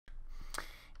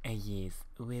Yes,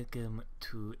 welcome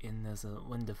to another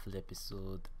wonderful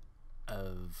episode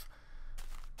of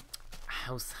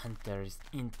House Hunters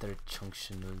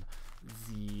Inter-Chunktional,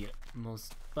 the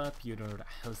most popular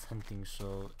house hunting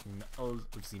show in all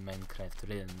of the Minecraft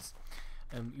realms.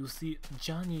 You see,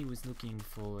 Johnny was looking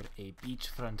for a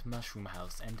beachfront mushroom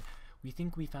house, and we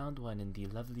think we found one in the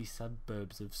lovely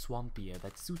suburbs of Swampy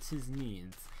that suits his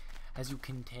needs. As you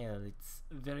can tell, it's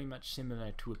very much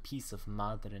similar to a piece of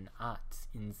modern art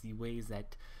in the way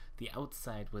that the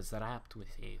outside was wrapped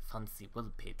with a fancy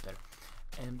wallpaper.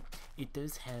 It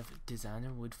does have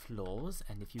designer wood floors,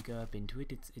 and if you go up into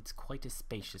it, it's quite a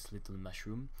spacious little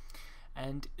mushroom.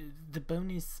 And the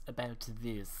bonus about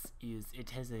this is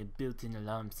it has a built-in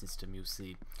alarm system, you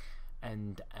see.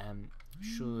 And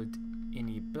should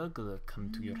any burglar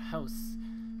come to your house,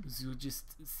 you just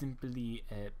simply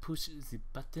push the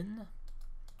button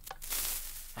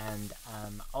and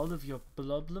all of your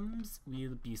problems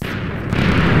will be solved.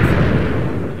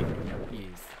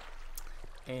 Yes.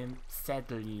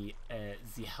 Sadly,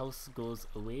 the house goes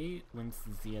away once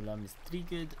the alarm is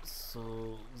triggered,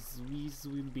 so we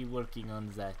will be working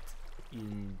on that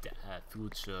in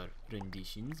future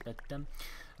renditions. But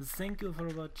thank you for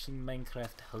watching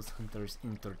Minecraft House Hunters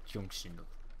Inter-Chunktional.